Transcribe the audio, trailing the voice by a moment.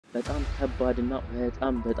በጣም ከባድና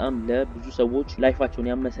በጣም ለብዙ ሰዎች ላይፋቸውን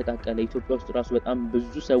ያመሰቃቀለ ኢትዮጵያ ውስጥ ራሱ በጣም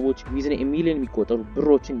ብዙ ሰዎች ሚሊዮን የሚቆጠሩ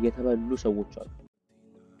ብሮችን የተበሉ ሰዎች አሉ።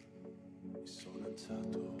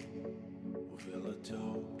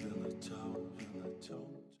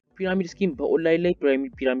 ፒራሚድ ስኪም በኦንላይን ላይ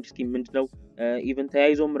ፒራሚድ ስኪም ምንድነው? ኢቨን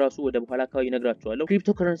ተያይዞም ራሱ ወደ በኋላ አካባቢ ነግራችኋለሁ። ክሪፕቶ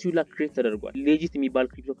ከረንሲው ላይ ክሬት ተደርጓል። ሌጂት የሚባል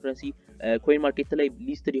ክሪፕቶ ከረንሲ ኮይን ማርኬት ላይ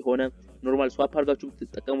ሊስትድ የሆነ ኖርማል ስዋፕ አድርጋችሁ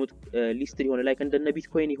ተጠቀሙት ሊስትድ የሆነ ላይክ እንደነ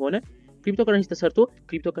ቢትኮይን የሆነ ክሪፕቶ ከረንሲ ተሰርቶ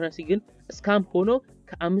ክሪፕቶ ከረንሲ ግን ስካም ሆኖ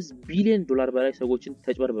ከ5 ቢሊዮን ዶላር በላይ ሰዎችን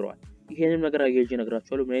ተጭበርብረዋል። ይሄንን ነገር አያይዤ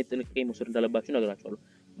ነግራችኋለሁ። ምን አይነት ጥንቃቄ መውሰድ እንዳለባችሁ ነግራችኋለሁ።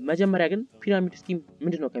 መጀመሪያ ግን ፒራሚድ ስኪም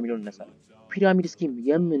ምንድነው ከሚለው እንነሳለን። ፒራሚድ ስኪም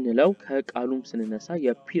የምንለው ከቃሉም ስንነሳ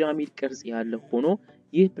የፒራሚድ ቅርጽ ያለው ሆኖ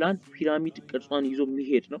ይህ ፕላን ፒራሚድ ቅርጿን ይዞ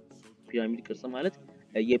የሚሄድ ነው። ፒራሚድ ቅርጽ ማለት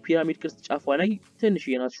የፒራሚድ ቅርጽ ጫፏ ላይ ትንሽ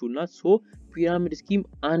የናትሹና ፒራሚድ ስኪም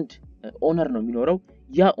አንድ ኦነር ነው የሚኖረው።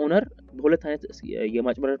 ያ ኦነር በሁለት አይነት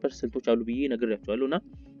የማጭበርበር ስልቶች አሉ ብዬ ነግሬያችኋለሁና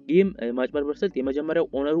ይህም ማጭበርበር ስልት የመጀመሪያው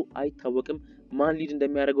ኦነሩ አይታወቅም፣ ማን ሊድ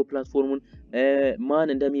እንደሚያደርገው ፕላትፎርሙን ማን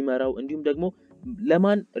እንደሚመራው እንዲሁም ደግሞ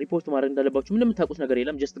ለማን ሪፖርት ማድረግ እንዳለባችሁ ምንም የምታውቁት ነገር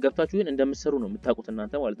የለም። ጀስት ገብታችሁ ግን እንደምትሰሩ ነው የምታውቁት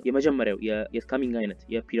እናንተ ማለት ነው። የመጀመሪያው የስካሚንግ አይነት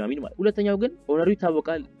የፒራሚድ ማለት። ሁለተኛው ግን ኦነሩ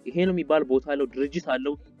ይታወቃል፣ ይሄ ነው የሚባል ቦታ አለው፣ ድርጅት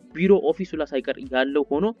አለው፣ ቢሮ ኦፊሱ ላይ ሳይቀር ያለው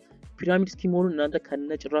ሆኖ ፒራሚድ ስኪም ሆኖ እናንተ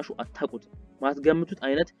ከነጭራሹ አታውቁት ማትገምቱት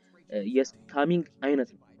አይነት የስካሚንግ አይነት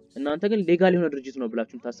ነው። እናንተ ግን ሌጋል የሆነ ድርጅት ነው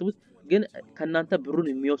ብላችሁ ታስቡት፣ ግን ከናንተ ብሩን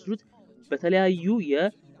የሚወስዱት በተለያዩ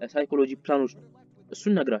የሳይኮሎጂ ፕላኖች ነው።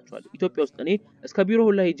 እሱን ነግራችኋለሁ። ኢትዮጵያ ውስጥ እኔ እስከ ቢሮ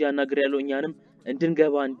ሁላ ሄጄ አናግሬያለሁ። እኛንም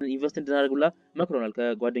እንድንገባ ኢንቨስት እንድናደርግላ መክሮናል።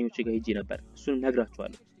 ከጓደኞቼ ጋር ሄጄ ነበር። እሱን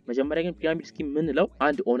ነግራችኋለሁ። መጀመሪያ ግን ፒራሚድ ስኪም ምንለው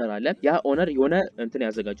አንድ ኦነር አለ። ያ ኦነር የሆነ እንትን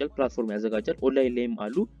ያዘጋጃል፣ ፕላትፎርም ያዘጋጃል። ኦንላይን ላይም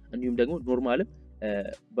አሉ፣ እንዲሁም ደግሞ ኖርማልም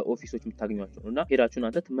በኦፊሶች የምታገኟቸው እና ሄዳችሁ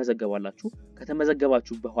እናንተ ትመዘገባላችሁ።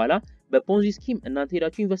 ከተመዘገባችሁ በኋላ በፖንዚ ስኪም እናንተ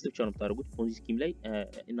ሄዳችሁ ኢንቨስት ብቻ ነው የምታደርጉት። ፖንዚ ስኪም ላይ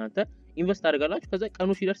እናንተ ኢንቨስት ታደርጋላችሁ። ከዛ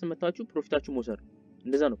ቀኑ ሲደርስ መታችሁ ፕሮፊታችሁ መውሰድ።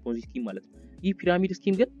 እንደዛ ነው ፖንዚ ስኪም ማለት ነው። ይህ ፒራሚድ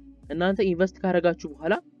ስኪም ግን እናንተ ኢንቨስት ካደረጋችሁ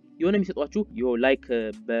በኋላ የሆነ የሚሰጧችሁ ላይክ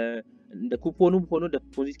እንደ ኩፖኑም ሆኖ እንደ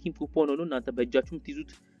ፖንዚ ስኪም ኩፖን ሆኖ እናንተ በእጃችሁ የምትይዙት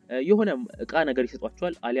የሆነ እቃ ነገር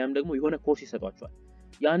ይሰጧችኋል፣ አሊያም ደግሞ የሆነ ኮርስ ይሰጧችኋል።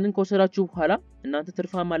 ያንን ከወሰዳችሁ በኋላ እናንተ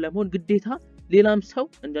ትርፋማ ለመሆን ግዴታ ሌላም ሰው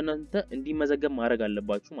እንደናንተ እንዲመዘገብ ማድረግ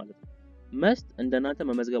አለባችሁ ማለት ነው። መስት እንደናንተ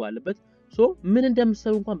መመዝገብ አለበት። ምን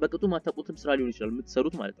እንደምትሰሩ እንኳን በቅጡ ማታውቁትም ስራ ሊሆን ይችላል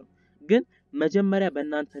የምትሰሩት ማለት ነው። ግን መጀመሪያ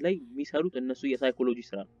በእናንተ ላይ የሚሰሩት እነሱ የሳይኮሎጂ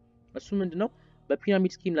ስራ ነው። እሱ ምንድነው?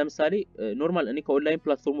 በፒራሚድ ስኪም ለምሳሌ ኖርማል እኔ ከኦንላይን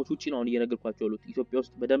ፕላትፎርሞች ውጪ ነው እየነገርኳችሁ ያለሁት። ኢትዮጵያ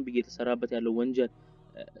ውስጥ በደንብ እየተሰራበት ያለው ወንጀል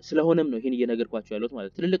ስለሆነም ነው ይሄን እየነገርኳችሁ ያለሁት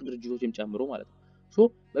ማለት ትልልቅ ድርጅቶችም ጨምሮ ማለት ነው።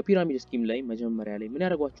 በፒራሚድ ስኪም ላይ መጀመሪያ ላይ ምን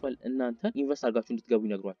ያደርጓችኋል? እናንተ ኢንቨስት አድርጋችሁ እንድትገቡ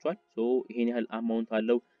ይነግሯችኋል። ይሄን ያህል አማውንት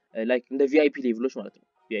አለው ላይክ እንደ ቪአይፒ ሌቭሎች ማለት ነው።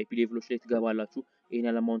 ቪአይፒ ሌቭሎች ላይ ትገባላችሁ። ይሄን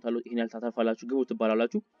ያህል አማውንት አለው፣ ይሄን ያህል ታተርፋላችሁ፣ ግቡ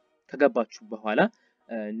ትባላላችሁ። ከገባችሁ በኋላ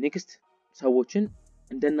ኔክስት ሰዎችን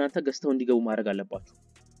እንደናንተ ገዝተው እንዲገቡ ማድረግ አለባችሁ።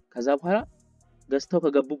 ከዛ በኋላ ገዝተው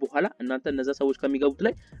ከገቡ በኋላ እናንተ እነዛ ሰዎች ከሚገቡት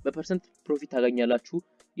ላይ በፐርሰንት ፕሮፊት ታገኛላችሁ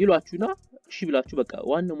ይሏችሁና እሺ ብላችሁ በቃ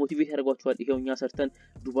ዋናው ሞቲቬት ያደርጓችኋል። ይሄውኛ ሰርተን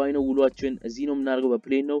ዱባይ ነው ውሏችን፣ እዚህ ነው የምናደርገው፣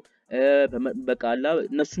 በፕሌን ነው በቃ አላ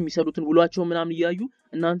እነሱ የሚሰሩትን ውሏቸው ምናምን እያዩ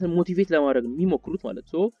እናንተን ሞቲቬት ለማድረግ የሚሞክሩት ማለት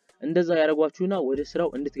ነው። እንደዛ ያደርጓችሁና ወደ ስራው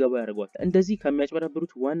እንድትገባ ያደርጓችሁ። እንደዚህ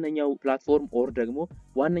ከሚያጭበረብሩት ዋነኛው ፕላትፎርም ኦር ደግሞ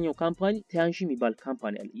ዋነኛው ካምፓኒ ቲያንሺ የሚባል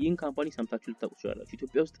ካምፓኒ አለ። ይህን ካምፓኒ ሰምታችሁ ልታውቁ ትችላላችሁ።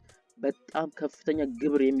 ኢትዮጵያ ውስጥ በጣም ከፍተኛ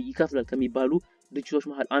ግብር ይከፍላል ከሚባሉ ድርጅቶች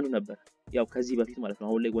መሃል አንዱ ነበር። ያው ከዚህ በፊት ማለት ነው።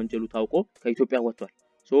 አሁን ላይ ወንጀሉ ታውቆ ከኢትዮጵያ ወጥቷል።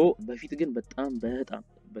 በፊት ግን በጣም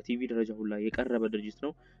በቲቪ ደረጃ ሁላ የቀረበ ድርጅት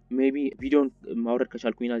ነው። ሜቢ ቪዲዮን ማውረድ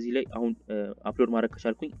ከቻልኩኝና እዚህ ላይ አሁን አፕሎድ ማድረግ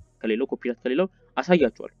ከቻልኩኝ ከሌላው ኮፒራይት ከሌላው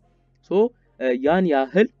አሳያችኋል። ያን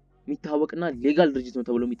ያህል የሚታወቅና ሌጋል ድርጅት ነው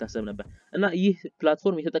ተብሎ የሚታሰብ ነበር እና ይህ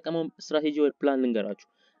ፕላትፎርም የተጠቀመው ስትራቴጂያዊ ፕላን ልንገራችሁ።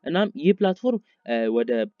 እናም ይህ ፕላትፎርም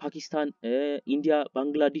ወደ ፓኪስታን፣ ኢንዲያ፣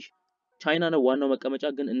 ባንግላዴሽ፣ ቻይና ነው ዋናው መቀመጫ።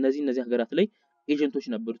 ግን እነዚህ ሀገራት ላይ ኤጀንቶች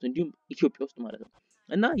ነበሩት፣ እንዲሁም ኢትዮጵያ ውስጥ ማለት ነው።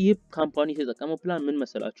 እና ይህ ካምፓኒ የተጠቀመው ፕላን ምን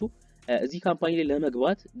መሰላችሁ? እዚህ ካምፓኒ ላይ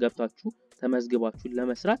ለመግባት ገብታችሁ ተመዝግባችሁ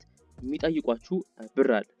ለመስራት የሚጠይቋችሁ ብር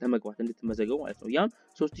አለ ለመግባት እንድትመዘገቡ ማለት ነው። ያም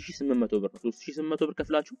 3800 ብር ነው። 3800 ብር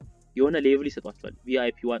ከፍላችሁ የሆነ ሌቭል ይሰጧችኋል።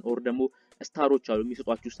 ቪአይፒ 1 ኦር ደግሞ ስታሮች አሉ፣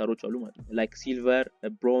 የሚሰጧችሁ ስታሮች አሉ ማለት ነው። ላይክ ሲልቨር፣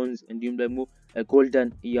 ብሮንዝ እንዲሁም ደግሞ ጎልደን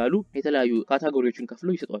እያሉ የተለያዩ ካታጎሪዎችን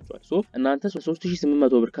ከፍለው ይሰጧችኋል። እናንተ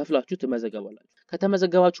 3800 ብር ከፍላችሁ ትመዘገባላችሁ።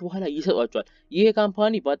 ከተመዘገባችሁ በኋላ ይሰጧችኋል። ይሄ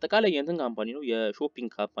ካምፓኒ በአጠቃላይ የእንትን ካምፓኒ ነው፣ የሾፒንግ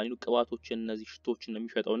ካምፓኒ ነው። ቅባቶችን እነዚህ ሽቶችን ነው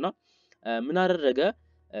የሚሸጠውና ምን አደረገ?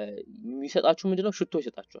 የሚሰጣችሁ ምንድነው? ሽቶ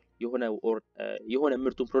ይሰጣችኋል። የሆነ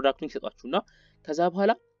ምርቱን ፕሮዳክቱን ይሰጣችሁና ከዛ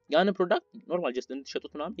በኋላ ያን ፕሮዳክት ኖርማል ጀስት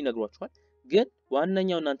እንድትሸጡት ምናምን ይነግሯችኋል። ግን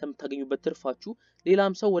ዋነኛው እናንተ የምታገኙበት ትርፋችሁ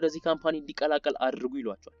ሌላም ሰው ወደዚህ ካምፓኒ እንዲቀላቀል አድርጉ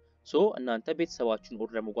ይሏችኋል። እናንተ ቤተሰባችሁን ወር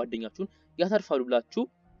ደግሞ ጓደኛችሁን ያተርፋሉ ብላችሁ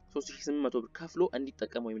 3800 ብር ከፍሎ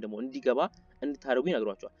እንዲጠቀም ወይም ደግሞ እንዲገባ እንድታደርጉ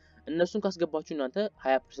ይነግሯቸዋል። እነሱን ካስገባችሁ እናንተ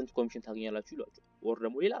 20% ኮሚሽን ታገኛላችሁ ይሏቸዋል። ወር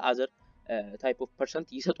ደግሞ ሌላ አዘር ታይፕ ኦፍ ፐርሰንት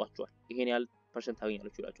ይሰጧቸዋል። ይሄን ያህል ፐርሰንት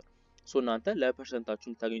ታገኛላችሁ ይሏቸዋል። ሶ እናንተ ለፐርሰንታችሁ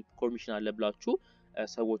የምታገኙት ኮሚሽን አለ ብላችሁ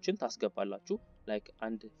ሰዎችን ታስገባላችሁ። ላይክ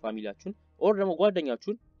አንድ ፋሚሊያችሁን ኦር ደግሞ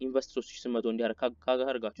ጓደኛችሁን ኢንቨስት 3800 እንዲያደርግ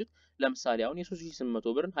ካደረጋችሁት ለምሳሌ አሁን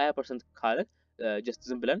የ3800 ብርን 20% ካለ ጀስት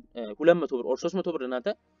ዝም ብለን 200 ብር ኦር 300 ብር እናንተ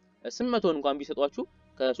 800 እንኳን ቢሰጧችሁ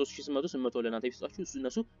ከ3800 800 ለናንተ ቢሰጧችሁ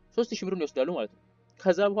እነሱ 3000 ብርን ይወስዳሉ ማለት ነው።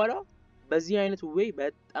 ከዛ በኋላ በዚህ አይነት ወይ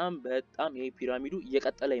በጣም ይሄ ፒራሚዱ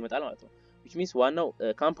እየቀጠለ ይመጣል ማለት ነው። which means ዋናው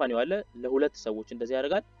ካምፓኒው አለ ለሁለት ሰዎች እንደዚህ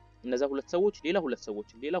ያደርጋል። እነዛ ሁለት ሰዎች ሌላ ሁለት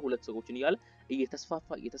ሰዎችን እያለ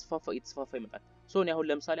እየተስፋፋ ይመጣል። ሶ እኔ አሁን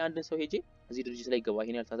ለምሳሌ አንድን ሰው ሄጄ እዚህ ድርጅት ላይ ገባ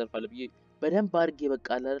ይሄን ያህል ታተርፋለህ ብዬ በደንብ አድርጌ በቃ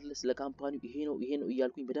አይደል ስለ ካምፓኒው ይሄ ነው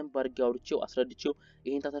እያልኩኝ በደንብ አድርጌ አውርቼው አስረድቼው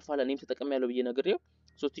ይሄን ታተርፋለህ እኔም ተጠቅሜያለሁ ብዬ ነግሬው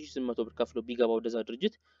 3800 ብር ከፍሎ ቢገባው ወደዛ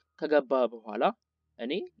ድርጅት ከገባ በኋላ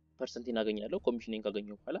እኔ ፐርሰንቴን አገኛለሁ። ኮሚሽኔን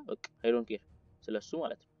ካገኘው በኋላ በቃ አይ ዶንት ኬር ስለሱ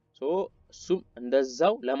ማለት ነው። ሶ እሱም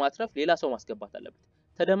እንደዛው ለማትረፍ ሌላ ሰው ማስገባት አለበት።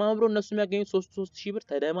 ተደማምሮ እነሱ የሚያገኙት 3000 ብር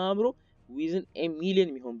ተደማምሮ ዊዝን ኤ ሚሊዮን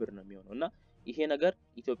የሚሆን ብር ነው የሚሆነው እና ይሄ ነገር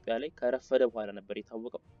ኢትዮጵያ ላይ ከረፈደ በኋላ ነበር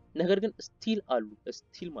የታወቀው። ነገር ግን ስቲል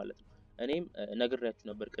ማለት ነው እኔም ነግሬያችሁ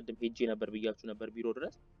ነበር ቅድም ሄጄ ነበር ብያችሁ ነበር ቢሮ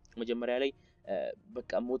ድረስ መጀመሪያ ላይ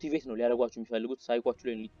በቃ ሞቲቬት ነው ሊያደርጓችሁ የሚፈልጉት ሳይኳችሁ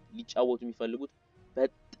ላይ ሊጫወቱ የሚፈልጉት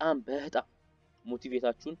በጣም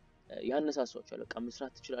ሞቲቬታችሁን ያነሳሳችኋል። በቃ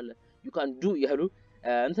መስራት ትችላለህ you can do ያሉ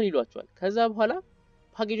እንትን ይሏችኋል። ከዛ በኋላ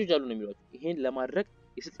ፓኬጆች አሉ ነው የሚሏችሁ። ይሄን ለማድረግ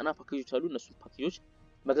የስልጠና ፓኬጆች አሉ። እነሱ ፓኬጆች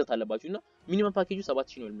መግዛት አለባችሁና ሚኒመም ፓኬጁ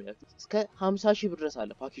 7000 ነው የሚላችሁ እስከ 50000 ብር ድረስ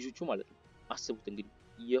አለ ፓኬጆቹ ማለት ነው። አስቡት እንግዲህ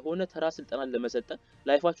የሆነ ተራ ስልጠና ለመሰጠን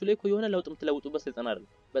ላይፋችሁ ላይ የሆነ ለውጥ የምትለውጡበት ስልጠና አይደለም።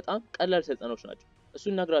 በጣም ቀላል ስልጠናዎች ናቸው።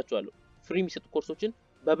 እሱን እነግራችኋለሁ። ፍሪ የሚሰጡ ኮርሶችን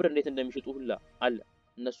በብር እንዴት እንደሚሸጡ ሁላ አለ።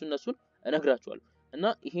 እነሱን እነግራችኋለሁ እና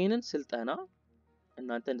ይሄንን ስልጠና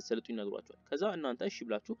እናንተ እንድትሰለጡ ይነግሯችኋል። ከዛ እናንተ እሺ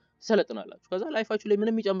ብላችሁ ትሰለጥናላችሁ። ከዛ ላይፋችሁ ላይ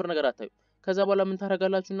ምንም የሚጨምር ነገር አታዩ። ከዛ በኋላ ምን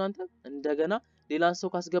ታረጋላችሁ እናንተ እንደገና ሌላ ሰው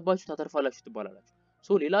ካስገባችሁ ታተርፋላችሁ ትባላላችሁ።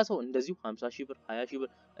 ሶ ሌላ ሰው እንደዚሁ 50000 ብር 20000 ብር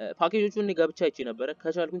ፓኬጆቹን እኔ ገብቻ አይቼ ነበር።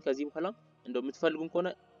 ከቻልኩኝ ከዚህ በኋላ እንደው የምትፈልጉን ከሆነ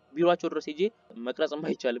ቢሮአቸው ድረስ ሄጄ መቅረጽ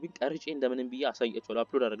የማይቻልብኝ ቀርጬ እንደምንም ብዬ አሳያችኋለሁ፣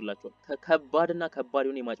 አፕሎድ አደርግላችኋለሁ። ከባድና ከባድ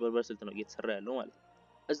የሆነ የማጭበርበር ስልት ነው እየተሰራ ያለው ማለት ነው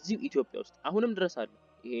እዚሁ ኢትዮጵያ ውስጥ አሁንም ድረስ አለ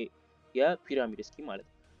ይሄ የፒራሚድ ስኪም ማለት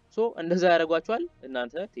ነው። ሶ እንደዛ ያደርጓችኋል።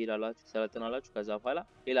 እናንተ ትሄዳላችሁ ትሰለጥናላችሁ። ከዛ በኋላ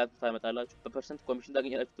ሌላ ታመጣላችሁ በፐርሰንት ኮሚሽን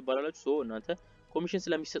ታገኛላችሁ ትባላላችሁ። ሶ እናንተ ኮሚሽን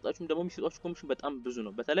ስለሚሰጣችሁም ደግሞ የሚሰጣችሁ ኮሚሽን በጣም ብዙ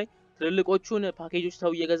ነው። በተለይ ትልልቆቹን ፓኬጆች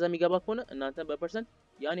ሰው እየገዛ የሚገባ ከሆነ እናንተ በፐርሰንት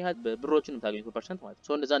ያን ያህል ብሮችን ታገኙት በፐርሰንት ማለት ነው።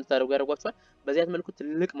 ሶ እንደዛ እንድታደርጉ ያደርጓችኋል። በዚህ አይነት መልኩ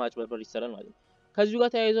ትልቅ ማጭበርበር ይሰራል ማለት ነው። ከዚሁ ጋር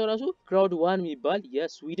ተያይዘው ራሱ ክራውድ ዋን የሚባል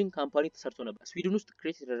የስዊድን ካምፓኒ ተሰርቶ ነበር። ስዊድን ውስጥ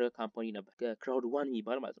ክሬት የተደረገ ካምፓኒ ነበር ክራውድ ዋን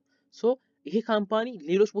የሚባል ማለት ነው። ሶ ይሄ ካምፓኒ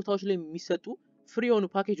ሌሎች ቦታዎች ላይ የሚሰጡ ፍሪ የሆኑ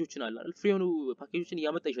ፓኬጆችን አለ አይደል? ፍሪ የሆኑ ፓኬጆችን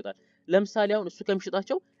እያመጣ ይሸጣል። ለምሳሌ አሁን እሱ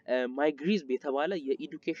ከሚሸጣቸው ማይግሪዝ የተባለ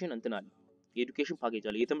የኤዱኬሽን እንትን አለ፣ የኤዱኬሽን ፓኬጅ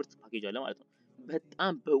አለ፣ የትምህርት ፓኬጅ አለ ማለት ነው።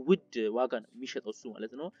 በጣም በውድ ዋጋ ነው የሚሸጠው እሱ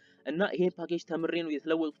ማለት ነው። እና ይሄን ፓኬጅ ተምሬ ነው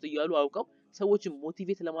የተለወጥኩት እያሉ አውቀው ሰዎችን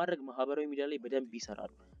ሞቲቬት ለማድረግ ማህበራዊ ሚዲያ ላይ በደንብ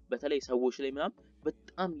ይሰራሉ። በተለይ ሰዎች ላይ ምናምን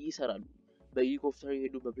በጣም ይሰራሉ። በሄሊኮፕተር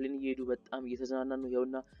ይሄዱ በፕሌን ይሄዱ በጣም እየተዝናና ነው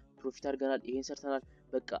ያውና ፕሮፊት አድርገናል፣ ይሄን ሰርተናል፣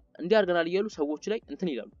 በቃ እንዲህ አድርገናል እያሉ ሰዎች ላይ እንትን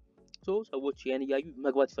ይላሉ። ሶ ሰዎች ያን ያዩ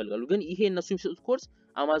መግባት ይፈልጋሉ። ግን ይሄ እነሱ የሚሰጡት ኮርስ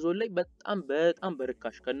አማዞን ላይ በጣም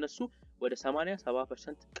በርካሽ ከነሱ ወደ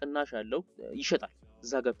 80-70% ቅናሽ ያለው ይሸጣል።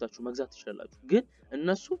 እዛ ገብታችሁ መግዛት ትችላላችሁ። ግን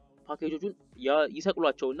እነሱ ፓኬጆቹን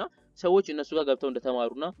ይሰቅሏቸውና ሰዎች እነሱ ጋር ገብተው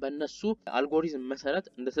እንደተማሩና በእነሱ አልጎሪዝም መሰረት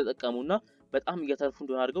እንደተጠቀሙና በጣም እያተርፉ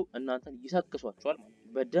እንደሆነ አድርገው እናንተን ይሰክሷቸዋል ማለት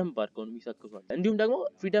ነው። በደንብ አድርገው ነው የሚሰክሷቸው። እንዲሁም ደግሞ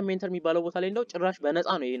ፍሪደም ሜንተር የሚባለው ቦታ ላይ እንደው ጭራሽ በነፃ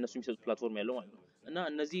ነው ይሄ እነሱ የሚሰጡት ፕላትፎርም ያለው ማለት ነው። እና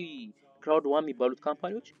እነዚህ ክራውድ ዋን የሚባሉት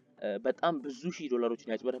ካምፓኒዎች በጣም ብዙ ሺህ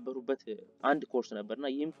ዶላሮችን ያጭበረበሩበት አንድ ኮርስ ነበርና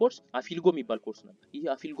ይህም ኮርስ አፊልጎ የሚባል ኮርስ ነበር። ይህ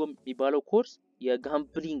አፊልጎ የሚባለው ኮርስ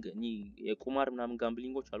የጋምብሊንግ የቁማር ምናምን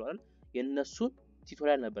ጋምብሊንጎች አሉ አይደል? የነሱን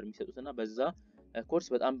ቲዩቶሪያል ነበር የሚሰጡትና በዛ ኮርስ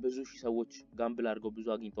በጣም ብዙ ሺህ ሰዎች ጋምብል አድርገው ብዙ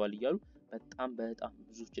አግኝተዋል እያሉ በጣም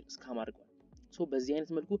ብዙዎችን እስካም አድርገዋል። ሶ በዚህ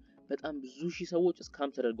አይነት መልኩ በጣም ብዙ ሺህ ሰዎች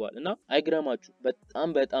እስካም ተደርገዋል እና አይግራማችሁ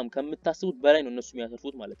በጣም ከምታስቡት በላይ ነው እነሱ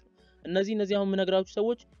የሚያተርፉት ማለት ነው። እነዚህ አሁን የምነግራችሁ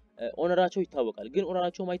ሰዎች ኦነራቸው ይታወቃል። ግን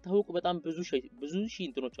ኦነራቸው ማይታወቁ በጣም ብዙ ሺህ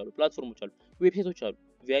እንትኖች አሉ፣ ፕላትፎርሞች አሉ፣ ዌብሳይቶች አሉ፣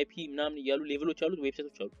 ቪአይፒ ምናምን እያሉ ሌቭሎች አሉት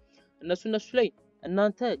ዌብሳይቶች አሉ። እነሱ ላይ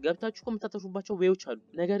እናንተ ገብታችሁ ከምታተርፉባቸው ዌዎች አሉ።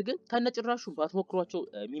 ነገር ግን ከነጭራሹ ባትሞክሯቸው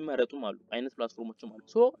የሚመረጡም አሉ አይነት ፕላትፎርሞችም አሉ።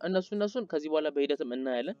 ሶ እነሱን ከዚህ በኋላ በሂደትም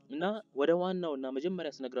እናያለን እና ወደ ዋናው እና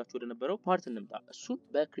መጀመሪያ ስነግራችሁ ወደ ነበረው ፓርት እንምጣ። እሱ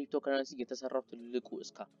በክሪፕቶ ከረንሲ የተሰራው ትልቁ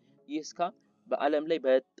እስካም። ይህ እስካም በአለም ላይ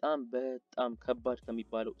በጣም ከባድ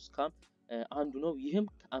ከሚባለው እስካም አንዱ ነው። ይህም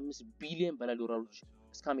ከ5 ቢሊዮን በላይ ዶላሮች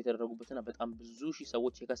ስካም የተደረጉበትና በጣም ብዙ ሺህ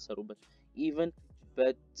ሰዎች የከሰሩበት ኢቭን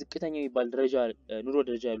በዝቅተኛ የሚባል ደረጃ ኑሮ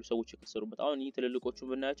ደረጃ ያሉ ሰዎች የከሰሩበት አሁን ይህ ትልልቆቹን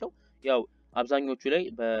ብናያቸው ያው አብዛኞቹ ላይ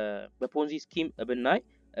በፖንዚ ስኪም ብናይ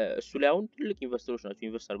እሱ ላይ አሁን ትልቅ ኢንቨስተሮች ናቸው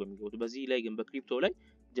ኢንቨስት አድርገው የሚገቡት በዚህ ላይ ግን በክሪፕቶ ላይ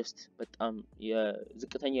ጀስት በጣም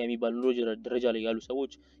የዝቅተኛ የሚባል ኑሮ ደረጃ ላይ ያሉ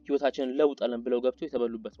ሰዎች ህይወታችንን ለውጣለን ብለው ገብተው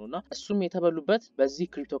የተበሉበት ነውና እሱም የተበሉበት በዚህ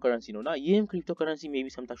ክሪፕቶ ከረንሲ ነውና ይህም ክሪፕቶ ከረንሲ ሜቢ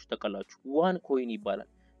ሰምታችሁ ተቀላችሁ ዋን ኮይን ይባላል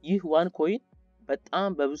ይህ ዋን ኮይን በጣም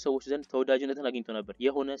በብዙ ሰዎች ዘንድ ተወዳጅነትን አግኝቶ ነበር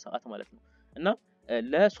የሆነ ሰዓት ማለት ነው እና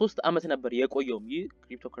ለ3 አመት ነበር የቆየው ይህ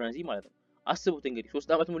ክሪፕቶ ከረንሲ ማለት ነው አስቡት እንግዲህ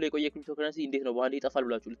 3 አመት ሙሉ የቆየ ክሪፕቶ ከረንሲ እንዴት ነው በአንዴ ይጠፋል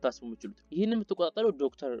ብላችሁ ልታስቡ የምትችሉት ይሄንን የምትቆጣጠረው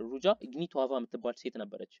ዶክተር ሩጃ ኢግኒቶቫ የምትባል ሴት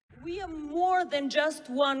ነበረች We are more than just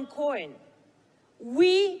one coin.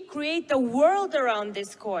 We create the world around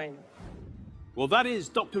this coin. Well, that is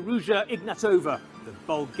Dr. Ruja Ignatova, the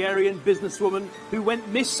Bulgarian businesswoman who went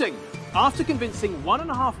missing after convincing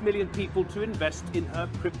 1.5 million people to invest in her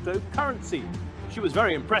cryptocurrency. She was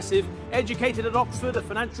very impressive, educated at Oxford, a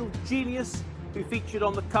financial genius who featured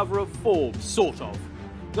on the cover of Forbes, sort of.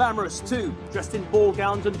 Glamorous too, dressed in ball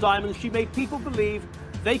gowns and diamonds, she made people believe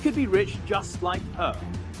they could be rich just like her.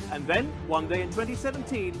 And then, one day in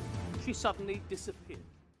 2017, she suddenly disappeared.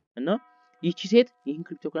 እና ይቺ ሴት ይህን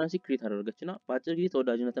ክሪፕቶ ከረንሲ ክሬት አደረገችና በአጭር ጊዜ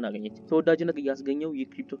ተወዳጅነትን አገኘች ተወዳጅነት ያስገኘው ይህ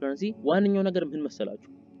ክሪፕቶ ከረንሲ ዋንኛው ነገር ምን መሰላችሁ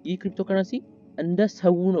ይህ ክሪፕቶ ከረንሲ እንደ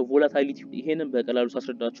ሰው ነው ቮላታይሊቲ ይሄንን በቀላሉ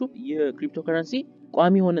ሳስረዳችሁ ይህ ክሪፕቶ ከረንሲ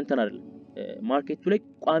ቋሚ ሆነ እንትን አይደለም ማርኬቱ ላይ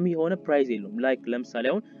ቋሚ የሆነ ፕራይስ የለውም ላይክ ለምሳሌ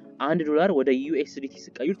አሁን $1 ወደ USDT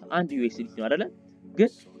ሲቀይሩት 1 USDT ነው አይደለ ግን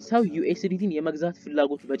ሰው USDTን የመግዛት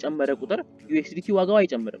ፍላጎት በጨመረ ቁጥር USDT ዋጋው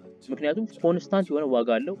አይጨምርም ምክንያቱም ኮንስታንት የሆነ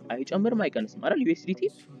ዋጋ አለው አይጨምርም አይቀንስም አይደል USDT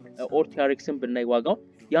ኦር TRXን ብናይ ዋጋው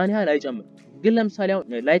ያን ያህል አይጨምርም ግን ለምሳሌ አሁን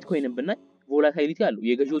ላይት ኮይንን ብናይ ቮላታይሊቲ አለው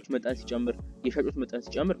የገዢዎች መጠን ሲጨምር የሸጮች መጠን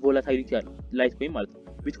ሲጨምር ቮላታይሊቲ አለው ላይት ኮይን ማለት ነው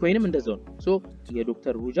ቢትኮይንም እንደዛው ነው ሶ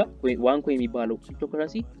የዶክተር ሩጃ ዋን ኮይን የሚባለው ክሪፕቶ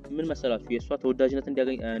ከረንሲ ምን መሰላችሁ የሷ ተወዳጅነት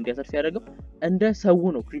እንዲያተርፍ ያደረገው እንደ ሰው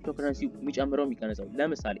ነው ክሪፕቶ ከረንሲ የሚጨምረው የሚቀንሰው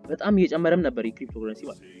ለምሳሌ በጣም እየጨመረም ነበር የክሪፕቶ ከረንሲ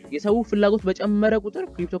ማለት የሰው ፍላጎት በጨመረ ቁጥር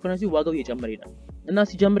ክሪፕቶ ከረንሲ ዋጋው እየጨመረ ይላል እና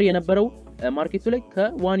ሲጀምር የነበረው ማርኬቱ ላይ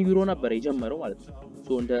ከ1 ዩሮ ነበር የጀመረው ማለት ነው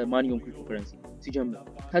ሶ እንደ ማንኛውም ክሪፕቶ ከረንሲ ሲጀምር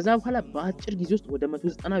ከዛ በኋላ በአጭር ጊዜ ውስጥ ወደ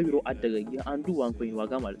 190 ዩሮ አደገ የአንዱ ዋን ኮይን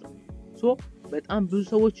ዋጋ ማለት ነው ሶ በጣም ብዙ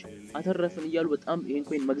ሰዎች አተረፍን ይያሉ በጣም ይሄን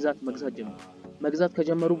ኮይን መግዛት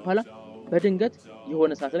ከጀመሩ በኋላ በድንገት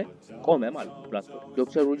የሆነ ሰዓት ላይ ቆመ ማለት ነው ፕላትፎርም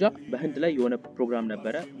ዶክተር ሩጃ በህንድ ላይ የሆነ ፕሮግራም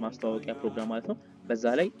ነበረ ማስተዋወቂያ ፕሮግራም ማለት ነው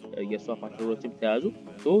በዛ ላይ የሷ ፓርትነሮችም ተያዙ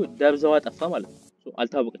ሶ ደብዛዋ ጠፋ ማለት ነው ሶ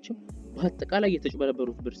አልታወቀችም በአጠቃላይ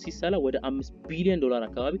የተጨበረበሩት ብር ሲሰላ ወደ $5 ቢሊዮን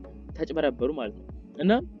አካባቢ ተጨበረበሩ ማለት ነው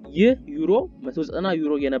እና ይህ ዩሮ 190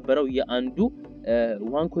 ዩሮ የነበረው የአንዱ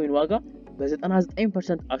ዋን ኮይን ዋጋ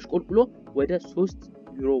በ99% አሽቆልቁሎ ወደ 3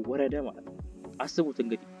 ዩሮ ወረደ ማለት ነው አስቡት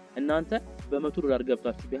እንግዲህ እናንተ በ$100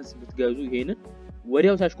 ገብታችሁ ቢያንስ ብትገዙ ይሄንን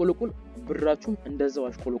ወዲያው ሳሽቆልቁል ብራችሁ እንደዛው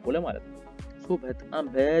አሽቆልቁለ ማለት ነው ሶ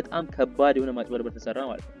በጣም ከባድ የሆነ ማጭበርበር ተሰራ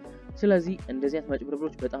ማለት ነው ስለዚህ እንደዚህ አይነት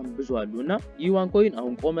ማጭበርበሮች በጣም ብዙ አሉና ይህ ዋን ኮይን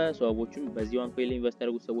አሁን ቆመ ሰዎችም በዚህ ዋን ኮይን ላይ ኢንቨስት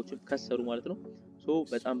ያደረጉት ሰዎችም ከሰሩ ማለት ነው ሶ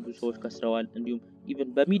በጣም ብዙ ሰዎች ከስረዋል እንዲሁም ኢቭን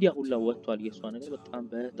በሚዲያ ሁላ ወጥቷል የሷ ነገር በጣም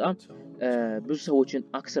ብዙ ሰዎችን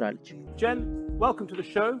አክስራለች Jen, welcome to the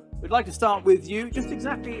show. We'd like to start with you. Just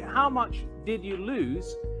exactly how much did you lose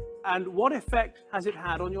and what effect has it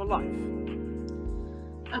had on your life?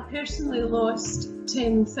 I personally lost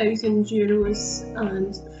 10,000 euros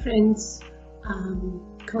and friends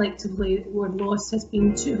collectively our loss has been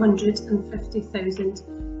 250,000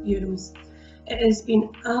 euros. It has been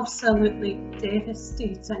absolutely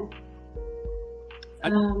devastating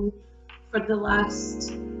for the last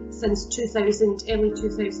since early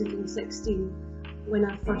 2016 when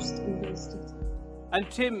I first invested. And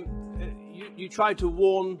Tim, you tried to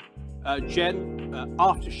warn Jen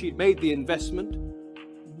after she'd made the investment.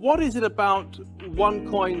 What is it about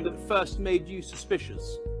OneCoin that first made you suspicious?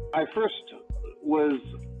 I first was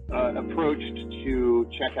approached to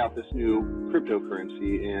check out this new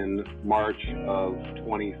cryptocurrency in March of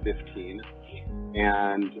 2015,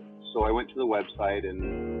 and so I went to the website, and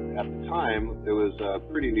at the time it was a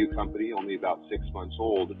pretty new company, only about 6 months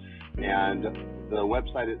old, and the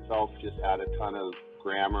website itself just had a ton of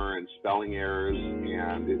grammar and spelling errors,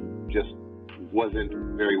 and it just wasn't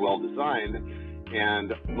very well designed, and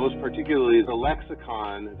most particularly the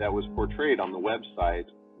lexicon that was portrayed on the website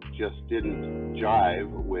just didn't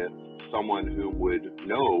jive with someone who would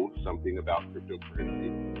know something about cryptocurrency.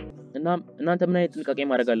 እና እናንተ ምን አይነት ጥንቃቄ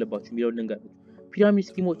ማድረግ አለባችሁ የሚለው ልንገራችሁ ፒራሚድ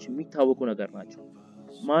ስኪሞች የሚታወቁ ነገር ናቸው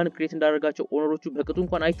ማን ክሬት እንዳደረጋቸው ኦነሮቹ በቅጡ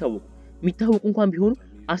እንኳን አይታወቁም የሚታወቁ እንኳን ቢሆኑ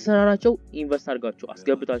አሰራራቸው ኢንቨስት አድርጋችሁ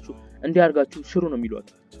አስገብታችሁ እንዲያርጋችሁ ስሩ ነው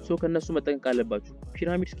የሚሏችሁ ሶ ከነሱ መጠንቀቅ አለባችሁ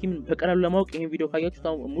ፒራሚድ ስኪምን በቀላሉ ለማወቅ ይሄን ቪዲዮ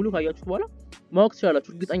ካያችሁ ሙሉ ካያችሁ በኋላ ማወቅ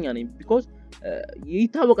ትችላላችሁ እርግጠኛ ነኝ because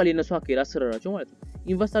ይታወቃል የነሱ አካሄድ አሰራራቸው ማለት ነው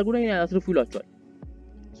ኢንቨስት አድርጉ ላይ አትርፉ ይሏችኋል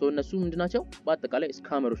ሶ እነሱ ምንድናቸው በአጠቃላይ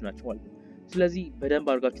ስካመሮች ናቸው ማለት ነው ስለዚህ በደንብ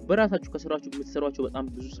አድርጋችሁ በራሳችሁ ከስራችሁ የምትሰሯቸው በጣም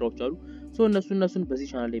ብዙ ስራዎች አሉ ሶ እነሱን በዚህ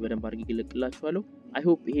ቻናል ላይ በደንብ አድርጌ ይለቅላችኋለሁ አይ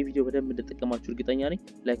ሆፕ ይሄ ቪዲዮ በደንብ እንደተጠቀማችሁ እርግጠኛ ነኝ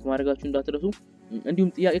ላይክ ማድረጋችሁ እንዳትረሱ እንዲሁም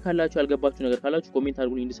ጥያቄ ካላችሁ ያልገባችሁ ነገር ካላችሁ ኮሜንት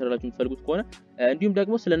አድርጉልኝ እንድሰራላችሁ የምትፈልጉት ከሆነ እንዲሁም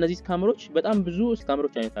ደግሞ ስለነዚህ ስካመሮች በጣም ብዙ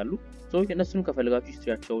ስካመሮች አይነት አሉ ሶ እነሱንም ከፈለጋችሁ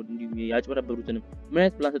ሂስትሪያቸውን እንዲሁም ያጭበረበሩትንም ምን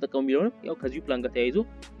አይነት ፕላን ተጠቀሙ የሚለውንም ያው ከዚህ ፕላን ጋር ተያይዞ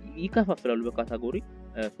ይከፋፈላሉ በካታጎሪ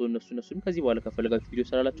ሶ እነሱንም ከዚህ በኋላ ከፈለጋችሁ ቪዲዮ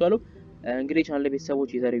ሰራላችኋለሁ እንግዲህ ቻናል ላይ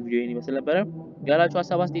ቤተሰቦች የዛሬ ቪዲዮ ይሄን ይመስል ነበር ያላችሁ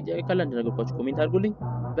ሐሳብ አስተያየት ካለ እንደነገርኳችሁ ኮሜንት አድርጉልኝ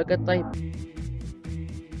በቀጣይ